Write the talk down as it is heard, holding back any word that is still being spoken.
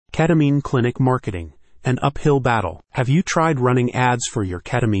Ketamine clinic marketing, an uphill battle. Have you tried running ads for your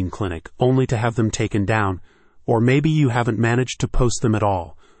ketamine clinic only to have them taken down? Or maybe you haven't managed to post them at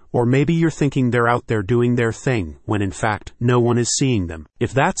all. Or maybe you're thinking they're out there doing their thing when in fact no one is seeing them.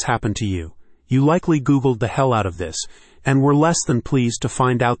 If that's happened to you, you likely Googled the hell out of this, and were less than pleased to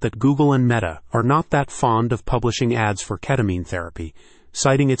find out that Google and Meta are not that fond of publishing ads for ketamine therapy,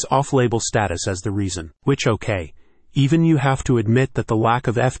 citing its off-label status as the reason. Which, okay, even you have to admit that the lack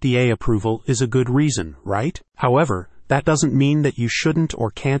of FDA approval is a good reason, right? However, that doesn't mean that you shouldn't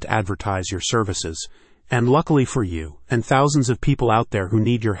or can't advertise your services. And luckily for you, and thousands of people out there who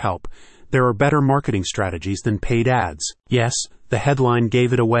need your help, there are better marketing strategies than paid ads. Yes, the headline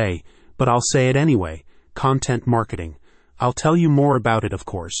gave it away, but I'll say it anyway: content marketing. I'll tell you more about it, of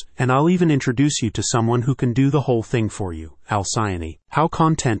course, and I'll even introduce you to someone who can do the whole thing for you, Alcyone. How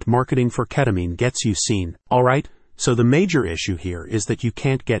content marketing for ketamine gets you seen. Alright, so the major issue here is that you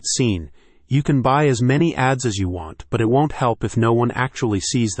can't get seen. You can buy as many ads as you want, but it won't help if no one actually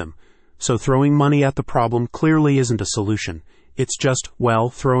sees them. So throwing money at the problem clearly isn't a solution. It's just,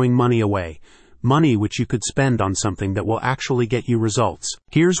 well, throwing money away. Money which you could spend on something that will actually get you results.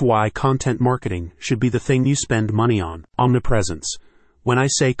 Here's why content marketing should be the thing you spend money on. Omnipresence. When I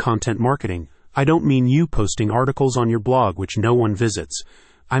say content marketing, I don't mean you posting articles on your blog which no one visits.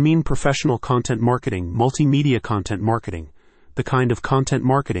 I mean professional content marketing, multimedia content marketing. The kind of content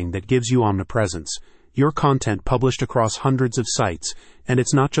marketing that gives you omnipresence. Your content published across hundreds of sites, and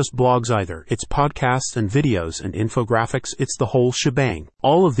it's not just blogs either. It's podcasts and videos and infographics. It's the whole shebang.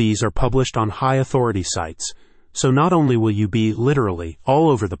 All of these are published on high authority sites. So not only will you be, literally, all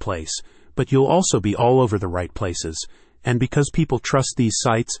over the place, but you'll also be all over the right places. And because people trust these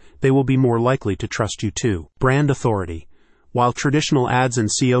sites, they will be more likely to trust you too. Brand authority. While traditional ads and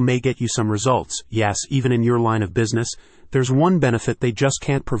SEO may get you some results, yes, even in your line of business, there's one benefit they just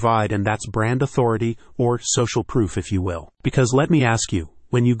can't provide, and that's brand authority, or social proof if you will. Because let me ask you,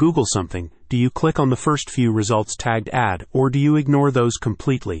 when you Google something, do you click on the first few results tagged ad, or do you ignore those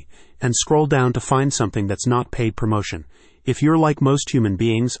completely and scroll down to find something that's not paid promotion? If you're like most human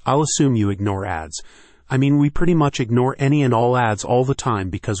beings, I'll assume you ignore ads. I mean, we pretty much ignore any and all ads all the time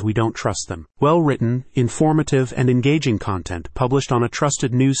because we don't trust them. Well-written, informative, and engaging content published on a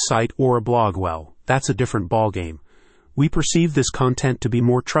trusted news site or a blog, well, that's a different ballgame. We perceive this content to be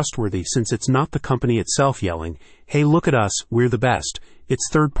more trustworthy since it's not the company itself yelling, "Hey, look at us, we're the best." It's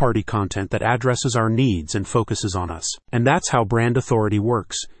third-party content that addresses our needs and focuses on us. And that's how brand authority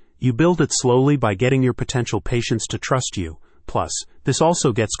works. You build it slowly by getting your potential patients to trust you. Plus, this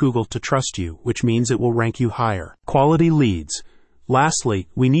also gets Google to trust you, which means it will rank you higher. Quality leads. Lastly,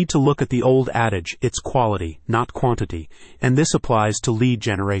 we need to look at the old adage, it's quality, not quantity, and this applies to lead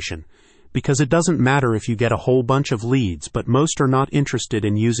generation. Because it doesn't matter if you get a whole bunch of leads, but most are not interested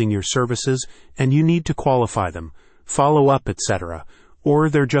in using your services, and you need to qualify them, follow up, etc. Or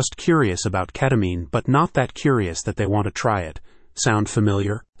they're just curious about ketamine, but not that curious that they want to try it. Sound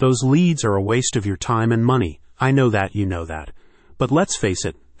familiar? Those leads are a waste of your time and money. I know that, you know that. But let's face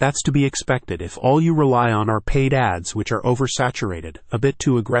it, that's to be expected if all you rely on are paid ads which are oversaturated, a bit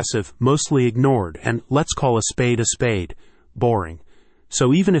too aggressive, mostly ignored, and let's call a spade, boring.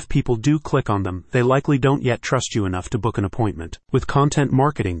 So even if people do click on them, they likely don't yet trust you enough to book an appointment. With content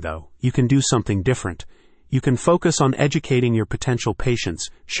marketing, though, you can do something different. You can focus on educating your potential patients,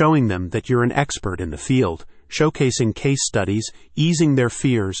 showing them that you're an expert in the field, showcasing case studies, easing their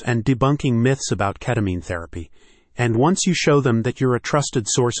fears, and debunking myths about ketamine therapy. And once you show them that you're a trusted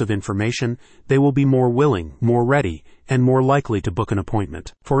source of information, they will be more willing, more ready, and more likely to book an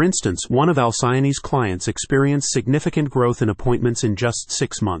appointment. For instance, one of Alcyone's clients experienced significant growth in appointments in just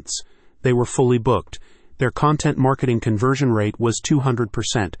 6 months. They were fully booked. Their content marketing conversion rate was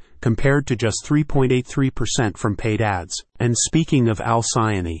 200%, compared to just 3.83% from paid ads. And speaking of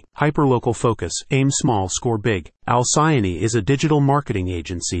Alcyone, hyperlocal focus, aim small, score big. Alcyone is a digital marketing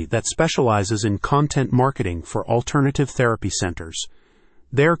agency that specializes in content marketing for alternative therapy centers.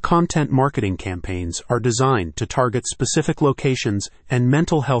 Their content marketing campaigns are designed to target specific locations and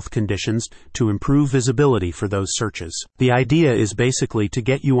mental health conditions to improve visibility for those searches. The idea is basically to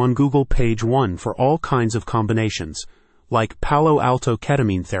get you on Google page 1 for all kinds of combinations, like Palo Alto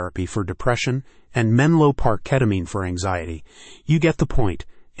ketamine therapy for depression and Menlo Park ketamine for anxiety. You get the point.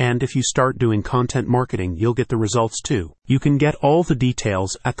 And if you start doing content marketing, you'll get the results too. You can get all the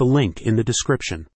details at the link in the description.